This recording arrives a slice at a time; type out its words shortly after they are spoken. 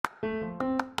Welcome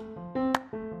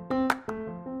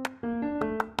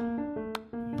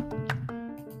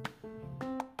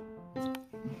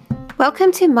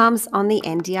to Mums on the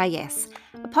NDIS,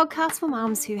 a podcast for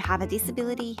mums who have a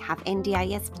disability, have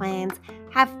NDIS plans,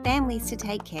 have families to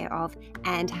take care of,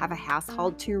 and have a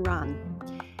household to run.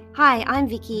 Hi, I'm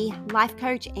Vicky, life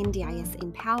coach, NDIS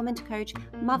empowerment coach,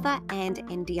 mother, and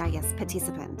NDIS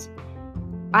participant.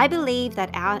 I believe that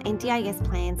our NDIS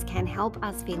plans can help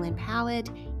us feel empowered,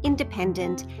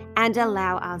 independent, and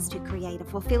allow us to create a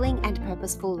fulfilling and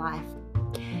purposeful life.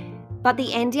 But the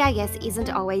NDIS isn't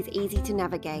always easy to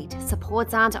navigate,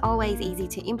 supports aren't always easy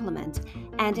to implement,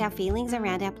 and our feelings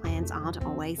around our plans aren't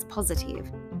always positive.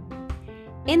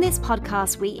 In this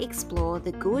podcast, we explore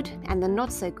the good and the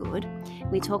not so good.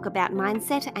 We talk about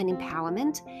mindset and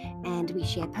empowerment, and we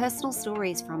share personal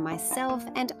stories from myself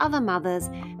and other mothers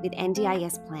with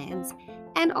NDIS plans,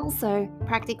 and also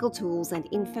practical tools and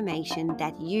information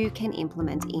that you can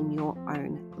implement in your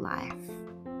own life.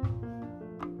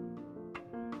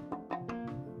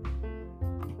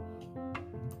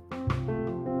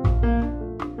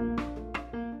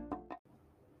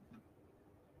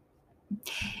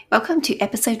 Welcome to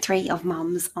episode 3 of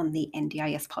Mums on the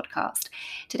NDIS podcast.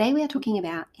 Today we are talking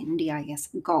about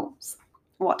NDIS goals.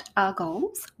 What are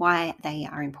goals? Why they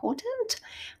are important?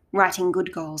 Writing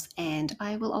good goals, and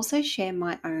I will also share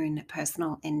my own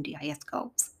personal NDIS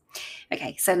goals.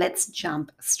 Okay, so let's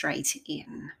jump straight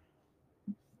in.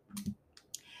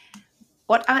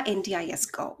 What are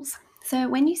NDIS goals? So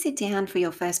when you sit down for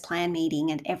your first plan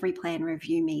meeting and every plan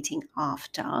review meeting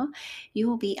after, you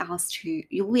will be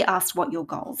asked what your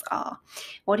goals are.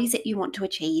 What is it you want to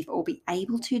achieve or be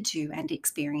able to do and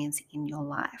experience in your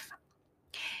life?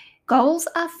 Goals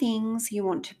are things you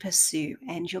want to pursue,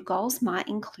 and your goals might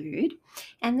include,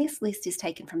 and this list is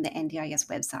taken from the NDIS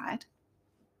website,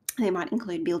 they might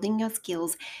include building your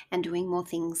skills and doing more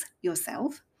things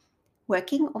yourself,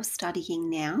 working or studying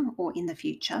now or in the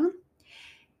future,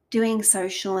 doing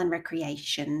social and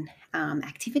recreation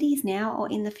activities now or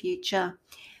in the future,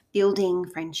 building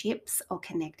friendships or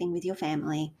connecting with your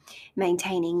family,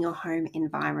 maintaining your home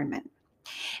environment.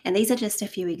 And these are just a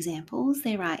few examples.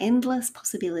 There are endless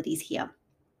possibilities here.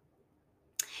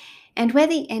 And where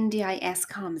the NDIS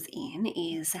comes in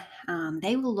is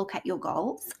they will look at your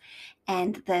goals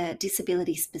and the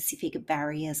disability-specific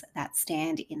barriers that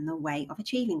stand in the way of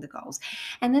achieving the goals.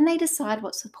 And then they decide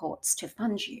what supports to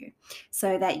fund you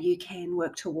so that you can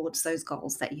work towards those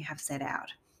goals that you have set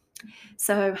out.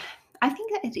 So I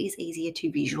think that it is easier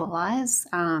to visualize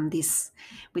this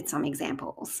with some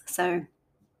examples. So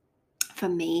for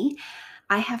me,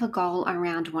 I have a goal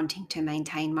around wanting to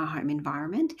maintain my home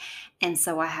environment, and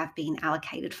so I have been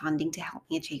allocated funding to help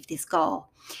me achieve this goal.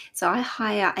 So I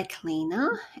hire a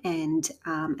cleaner and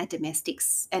domestic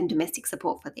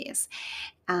support for this.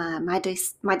 My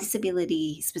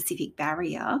disability-specific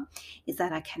barrier is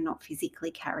that I cannot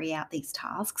physically carry out these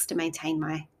tasks to maintain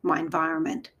my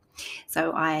environment.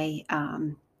 So I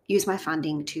use my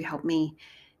funding to help me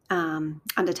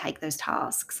undertake those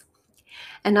tasks.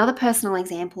 Another personal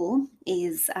example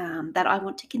is that I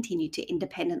want to continue to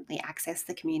independently access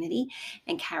the community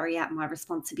and carry out my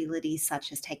responsibilities,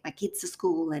 such as take my kids to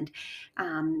school. And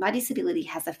my disability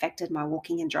has affected my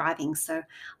walking and driving, so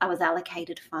I was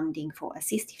allocated funding for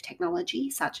assistive technology,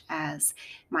 such as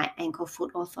my ankle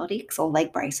foot orthotics or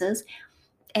leg braces,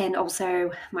 and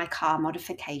also my car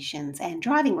modifications and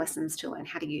driving lessons to learn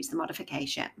how to use the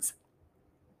modifications.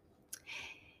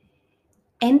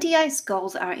 NDIS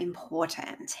goals are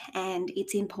important, and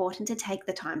it's important to take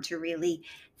the time to really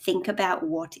think about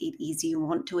what it is you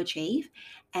want to achieve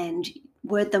and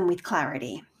word them with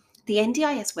clarity. The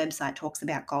NDIS website talks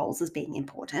about goals as being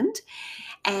important,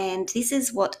 and this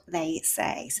is what they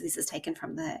say. So this is taken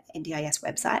from the NDIS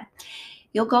website.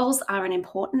 Your goals are an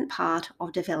important part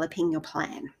of developing your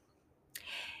plan.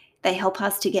 They help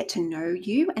us to get to know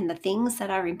you and the things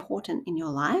that are important in your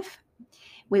life.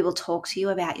 We will talk to you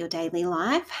about your daily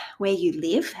life, where you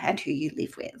live and who you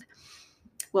live with.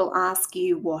 We'll ask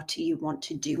you what you want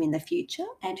to do in the future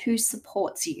and who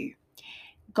supports you.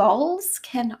 Goals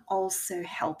can also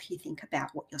help you think about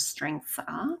what your strengths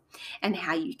are and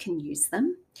how you can use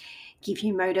them, give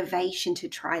you motivation to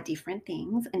try different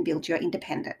things and build your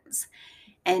independence,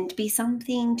 and be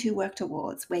something to work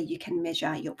towards where you can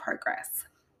measure your progress.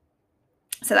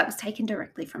 So that was taken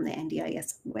directly from the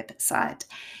NDIS website.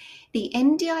 The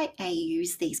NDIA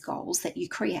use these goals that you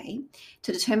create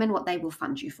to determine what they will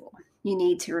fund you for. You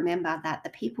need to remember that the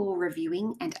people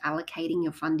reviewing and allocating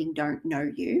your funding don't know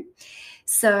you.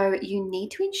 So you need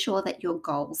to ensure that your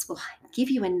goals will give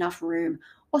you enough room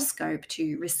or scope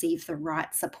to receive the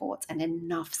right supports and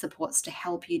enough supports to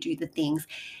help you do the things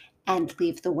and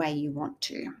live the way you want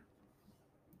to.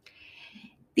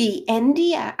 The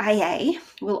NDIA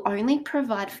will only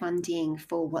provide funding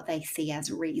for what they see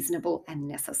as reasonable and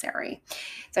necessary.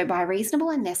 So, by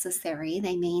reasonable and necessary,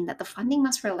 they mean that the funding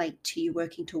must relate to you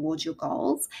working towards your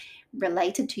goals,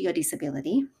 related to your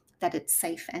disability, that it's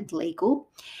safe and legal,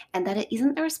 and that it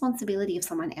isn't the responsibility of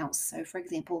someone else. So, for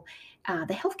example,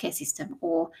 the healthcare system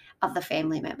or other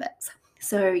family members.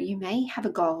 So, you may have a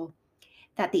goal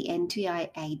that the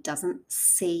NDIA doesn't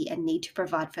see a need to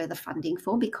provide further funding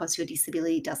for because your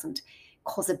disability doesn't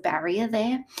cause a barrier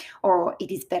there, or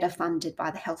it is better funded by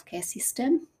the healthcare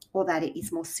system, or that it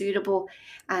is more suitable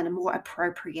and more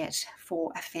appropriate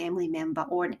for a family member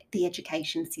or the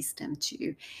education system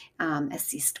to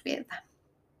assist with.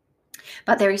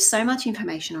 But there is so much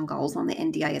information on goals on the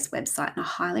NDIS website, and I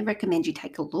highly recommend you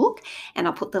take a look, and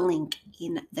I'll put the link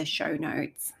in the show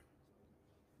notes.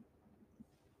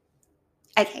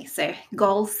 Okay, so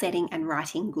goal setting and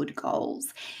writing good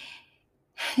goals.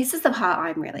 This is the part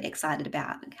I'm really excited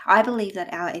about. I believe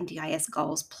that our NDIS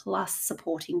goals plus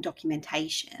supporting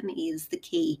documentation is the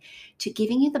key to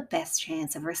giving you the best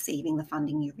chance of receiving the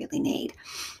funding you really need.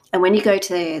 And when you go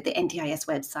to the NDIS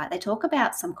website, they talk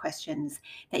about some questions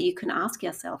that you can ask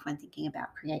yourself when thinking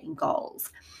about creating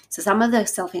goals. So some of the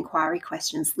self-inquiry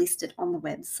questions listed on the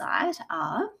website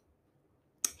are,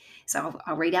 so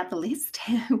I'll read out the list.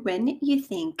 When you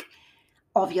think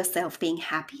of yourself being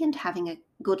happy and having a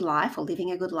good life or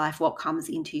living a good life, what comes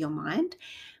into your mind?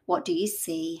 What do you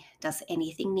see? Does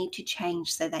anything need to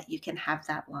change so that you can have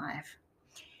that life?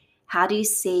 How do you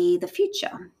see the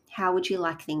future? How would you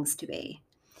like things to be?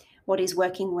 What is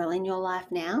working well in your life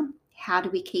now? How do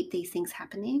we keep these things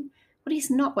happening? What is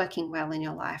not working well in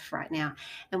your life right now?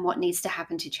 And what needs to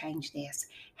happen to change this?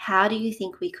 How do you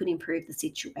think we could improve the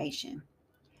situation?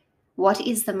 What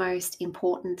is the most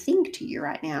important thing to you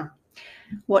right now?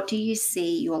 What do you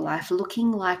see your life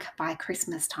looking like by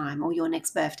Christmas time or your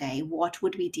next birthday? What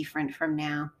would be different from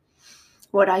now?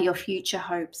 What are your future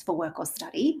hopes for work or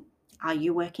study? Are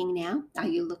you working now? Are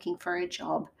you looking for a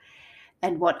job?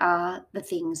 And what are the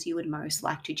things you would most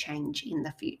like to change in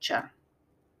the future?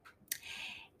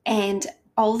 And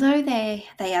although they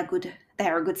are good, they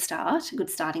are a good start, a good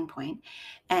starting point,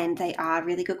 and they are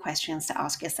really good questions to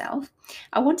ask yourself,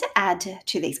 I want to add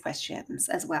to these questions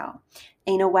as well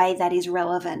in a way that is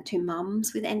relevant to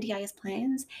mums with NDIS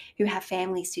plans who have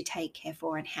families to take care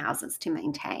for and houses to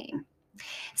maintain.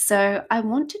 So I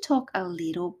want to talk a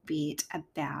little bit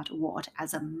about what,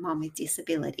 as a mum with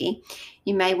disability,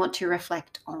 you may want to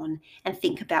reflect on and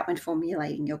think about when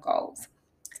formulating your goals.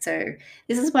 So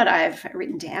this is what I've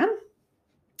written down.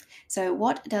 So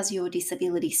what does your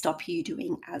disability stop you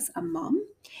doing as a mum?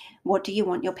 What do you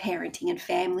want your parenting and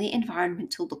family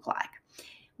environment to look like?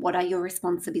 What are your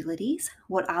responsibilities?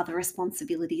 What are the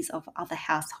responsibilities of other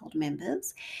household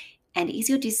members? And is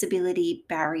your disability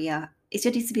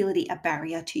a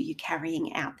barrier to you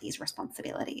carrying out these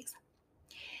responsibilities?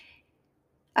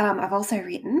 I've also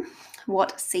written,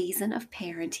 what season of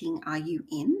parenting are you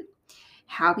in?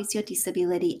 How is your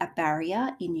disability a barrier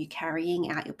in you carrying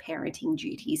out your parenting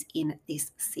duties in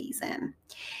this season?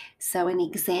 So an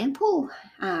example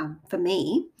for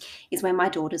me is when my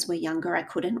daughters were younger, I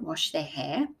couldn't wash their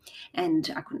hair and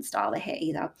I couldn't style their hair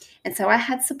either. And so I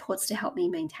had supports to help me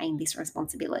maintain this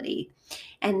responsibility.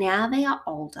 And now they are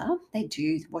older, they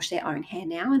do wash their own hair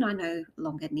now, and I no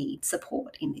longer need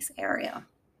support in this area.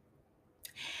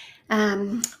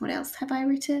 What else have I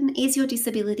written? Is your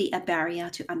disability a barrier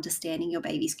to understanding your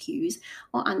baby's cues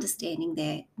or understanding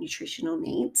their nutritional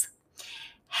needs?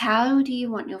 How do you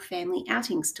want your family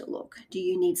outings to look? Do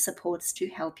you need supports to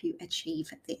help you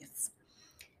achieve this?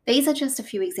 These are just a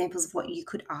few examples of what you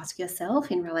could ask yourself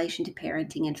in relation to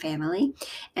parenting and family.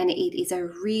 And it is a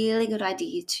really good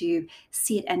idea to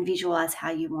sit and visualize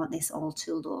how you want this all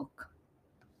to look.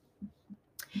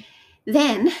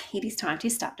 Then it is time to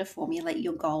start to formulate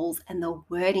your goals and the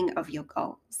wording of your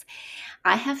goals.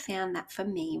 I have found that for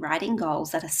me, writing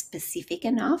goals that are specific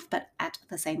enough, but at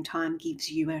the same time gives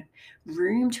you a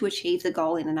room to achieve the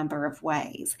goal in a number of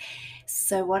ways.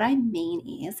 So what I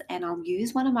mean is, and I'll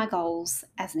use one of my goals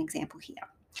as an example here.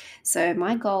 So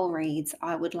my goal reads,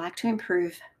 I would like to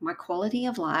improve my quality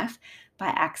of life by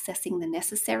accessing the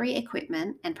necessary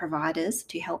equipment and providers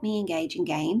to help me engage in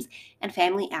games and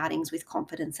family outings with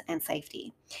confidence and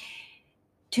safety.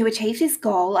 To achieve this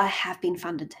goal, I have been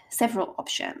funded several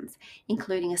options,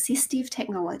 including assistive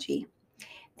technology,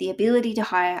 the ability to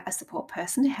hire a support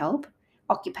person to help,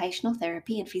 occupational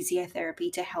therapy and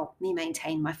physiotherapy to help me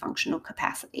maintain my functional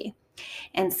capacity.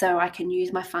 And so I can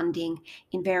use my funding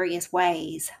in various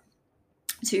ways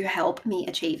to help me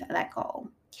achieve that goal.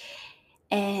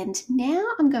 And now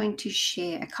I'm going to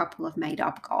share a couple of made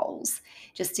up goals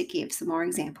just to give some more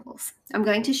examples. I'm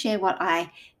going to share what I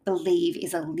believe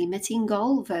is a limiting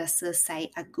goal versus,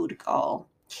 say, a good goal.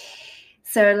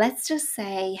 So let's just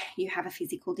say you have a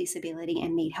physical disability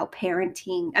and need help preparing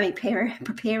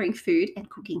food and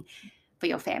cooking for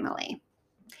your family.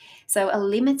 So a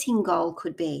limiting goal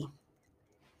could be,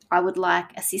 I would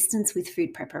like assistance with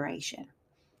food preparation.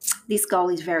 This goal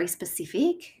is very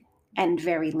specific and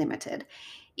very limited.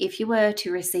 If you were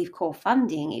to receive core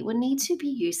funding, it would need to be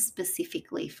used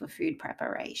specifically for food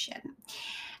preparation.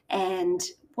 And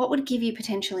what would give you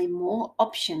potentially more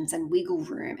options and wiggle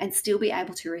room and still be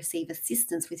able to receive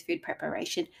assistance with food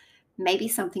preparation? Maybe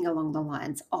something along the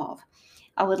lines of,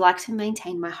 I would like to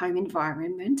maintain my home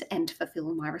environment and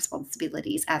fulfill my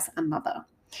responsibilities as a mother.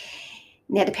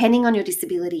 Now, depending on your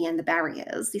disability and the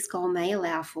barriers, this goal may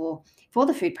allow for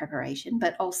the food preparation,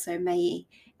 but also may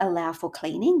allow for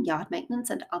cleaning, yard maintenance,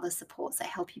 and other supports that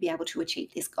help you be able to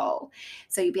achieve this goal.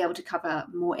 So you'll be able to cover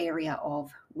more area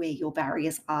of where your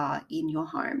barriers are in your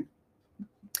home.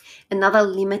 Another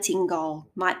limiting goal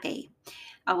might be,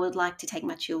 I would like to take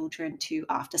my children to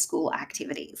after-school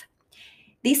activities.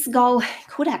 This goal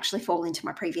could actually fall into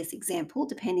my previous example,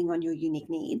 depending on your unique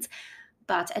needs.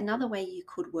 But another way you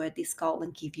could word this goal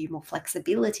and give you more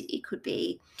flexibility could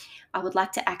be, I would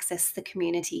like to access the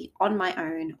community on my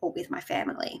own or with my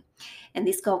family. And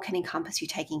this goal can encompass you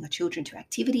taking your children to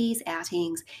activities,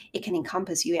 outings. It can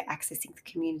encompass you accessing the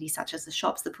community, such as the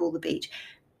shops, the pool, the beach,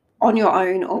 on your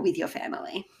own or with your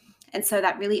family. And so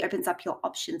that really opens up your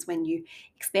options when you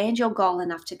expand your goal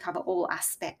enough to cover all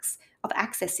aspects of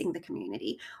accessing the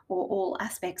community or all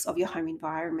aspects of your home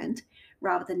environment,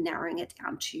 rather than narrowing it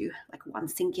down to like one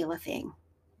singular thing.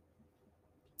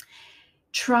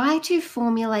 Try to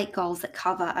formulate goals that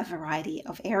cover a variety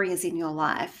of areas in your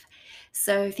life.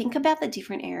 So think about the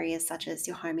different areas such as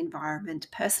your home environment,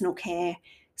 personal care,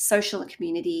 social and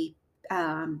community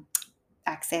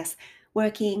access,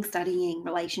 working, studying,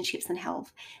 relationships, and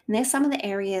health. And there's some of the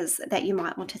areas that you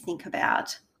might want to think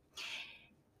about.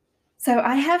 So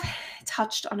I have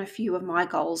touched on a few of my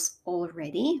goals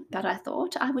already, but I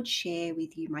thought I would share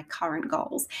with you my current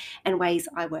goals and ways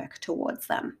I work towards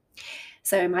them.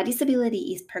 So my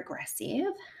disability is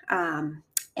progressive, and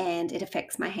it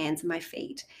affects my hands and my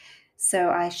feet. So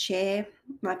I share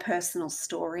my personal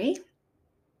story,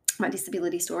 my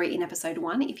disability story, in episode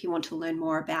 1 if you want to learn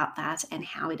more about that and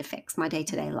how it affects my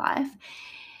day-to-day life.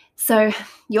 So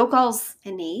your goals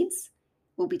and needs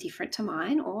will be different to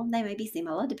mine, or they may be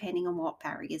similar depending on what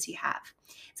barriers you have.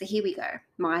 So here we go,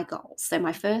 my goals. So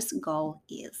my first goal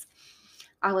is,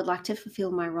 I would like to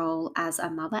fulfill my role as a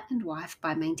mother and wife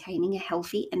by maintaining a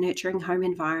healthy and nurturing home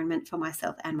environment for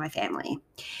myself and my family.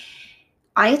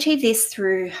 I achieve this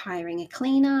through hiring a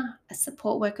cleaner, a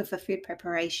support worker for food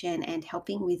preparation, and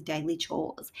helping with daily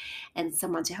chores, and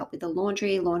someone to help with the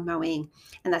laundry, lawn mowing,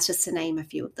 and that's just to name a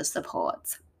few of the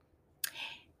supports.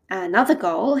 Another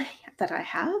goal that I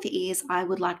have is, I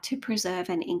would like to preserve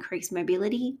and increase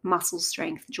mobility, muscle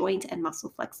strength, joint and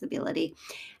muscle flexibility,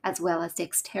 as well as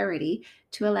dexterity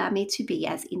to allow me to be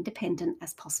as independent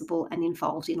as possible and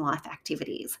involved in life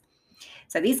activities.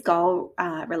 So this goal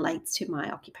relates to my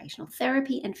occupational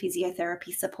therapy and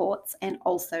physiotherapy supports, and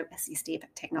also assistive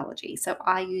technology. So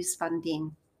I use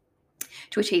funding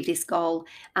to achieve this goal.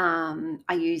 I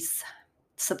use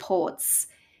supports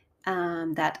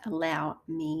that allow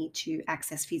me to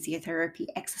access physiotherapy,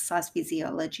 exercise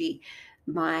physiology.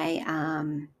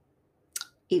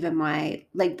 Even my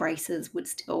leg braces would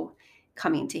still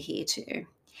come into here too.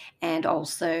 And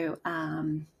also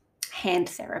hand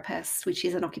therapist, which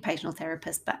is an occupational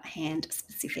therapist, but hand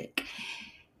specific.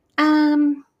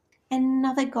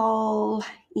 Another goal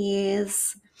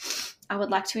is, I would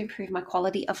like to improve my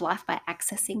quality of life by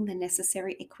accessing the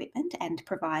necessary equipment and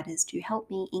providers to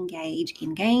help me engage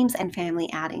in games and family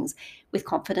outings with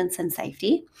confidence and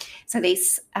safety. So the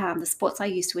supports I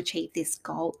use to achieve this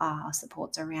goal are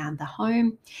supports around the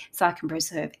home, so I can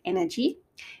preserve energy,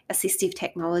 assistive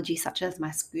technology such as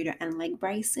my scooter and leg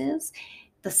braces,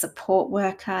 the support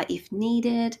worker if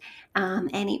needed, and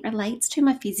it relates to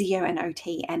my physio and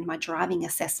OT and my driving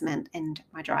assessment and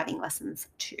my driving lessons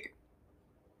too.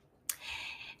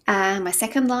 My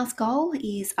second last goal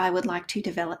is, I would like to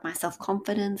develop my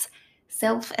self-confidence,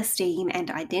 self-esteem,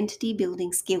 and identity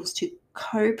building skills to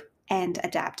cope and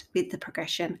adapt with the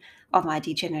progression of my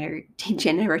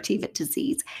degenerative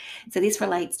disease. So this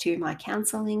relates to my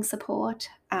counselling support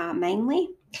mainly,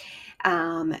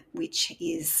 which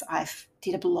is I've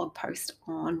did a blog post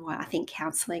on why I think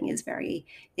counselling is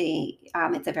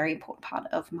it's a very important part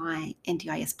of my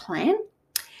NDIS plan.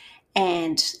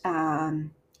 And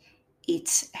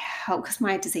it helps because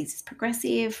my disease is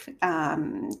progressive.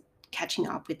 Catching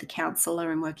up with the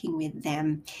counsellor and working with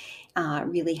them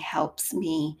really helps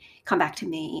me come back to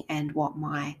me and what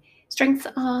my strengths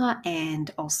are,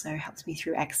 and also helps me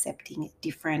through accepting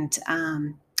different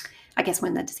I guess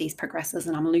when the disease progresses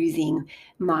and I'm losing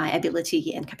my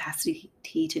ability and capacity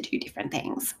to do different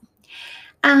things.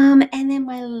 And then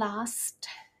my last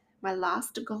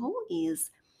goal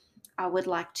is I would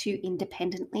like to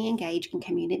independently engage in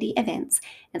community events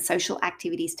and social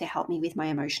activities to help me with my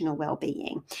emotional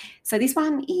well-being. So this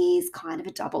one is kind of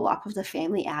a double up of the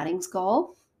family outings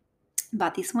goal,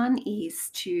 but this one is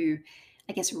to,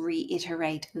 I guess,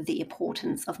 reiterate the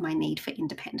importance of my need for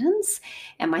independence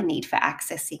and my need for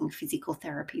accessing physical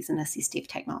therapies and assistive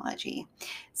technology.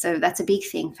 So that's a big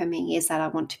thing for me, is that I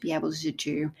want to be able to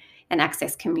do and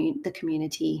access the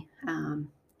community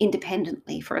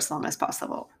independently for as long as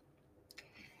possible.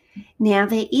 Now,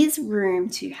 there is room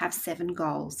to have 7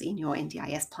 goals in your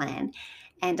NDIS plan,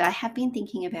 and I have been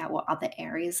thinking about what other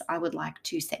areas I would like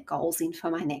to set goals in for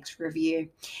my next review.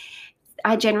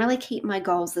 I generally keep my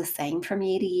goals the same from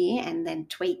year to year and then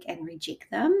tweak and rejig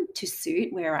them to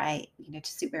suit where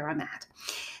I'm at.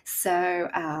 So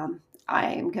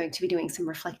I'm going to be doing some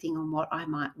reflecting on what I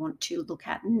might want to look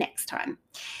at next time.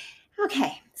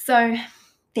 Okay, so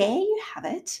there you have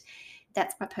it.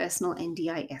 That's my personal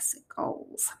NDIS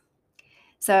goals.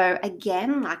 So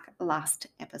again, like last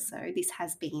episode, this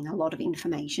has been a lot of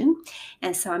information.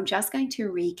 And so I'm just going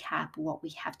to recap what we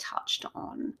have touched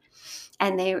on.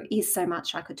 And there is so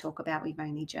much I could talk about. We've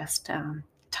only just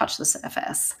touched the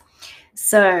surface.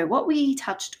 So what we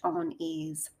touched on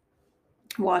is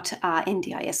what are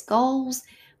NDIS goals?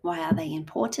 Why are they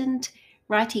important?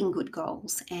 Writing good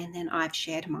goals. And then I've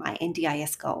shared my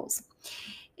NDIS goals.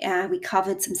 We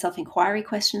covered some self-inquiry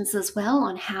questions as well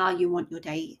on how you want your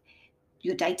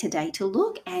day-to-day to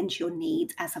look and your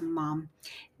needs as a mum,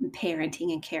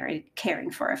 parenting and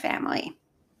caring for a family.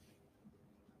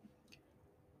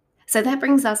 So that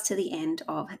brings us to the end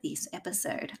of this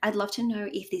episode. I'd love to know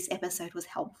if this episode was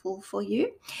helpful for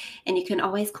you, and you can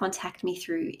always contact me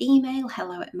through email,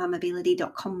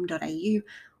 hello@mumability.com.au,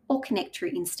 or connect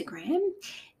through Instagram.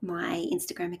 My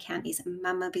Instagram account is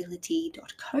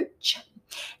mumability.coach.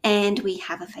 And we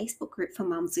have a Facebook group for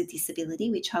mums with disability,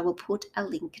 which I will put a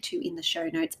link to in the show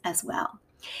notes as well.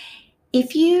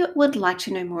 If you would like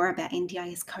to know more about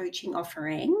NDIS coaching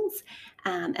offerings,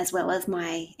 as well as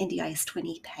my NDIS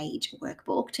 20-page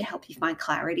workbook to help you find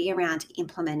clarity around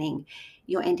implementing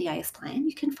your NDIS plan,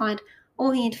 you can find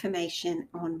all the information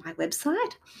on my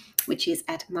website, which is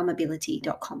at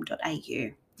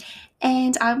mumability.com.au.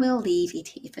 And I will leave it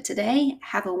here for today.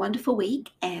 Have a wonderful week,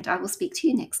 and I will speak to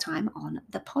you next time on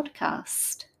the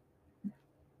podcast.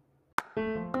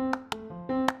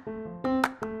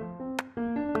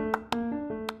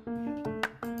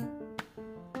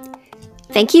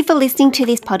 Thank you for listening to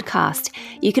this podcast.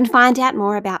 You can find out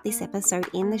more about this episode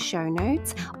in the show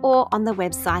notes or on the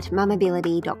website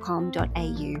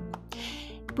mumability.com.au.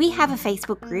 We have a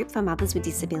Facebook group for mothers with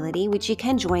disability, which you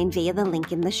can join via the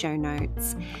link in the show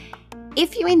notes.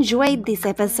 If you enjoyed this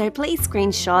episode, please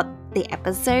screenshot the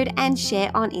episode and share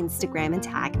on Instagram and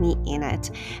tag me in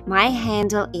it. My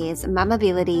handle is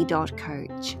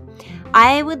mumability.coach.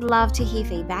 I would love to hear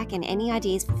feedback and any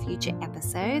ideas for future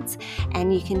episodes,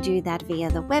 and you can do that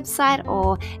via the website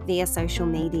or via social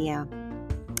media.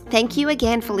 Thank you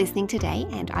again for listening today,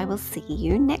 and I will see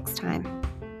you next time.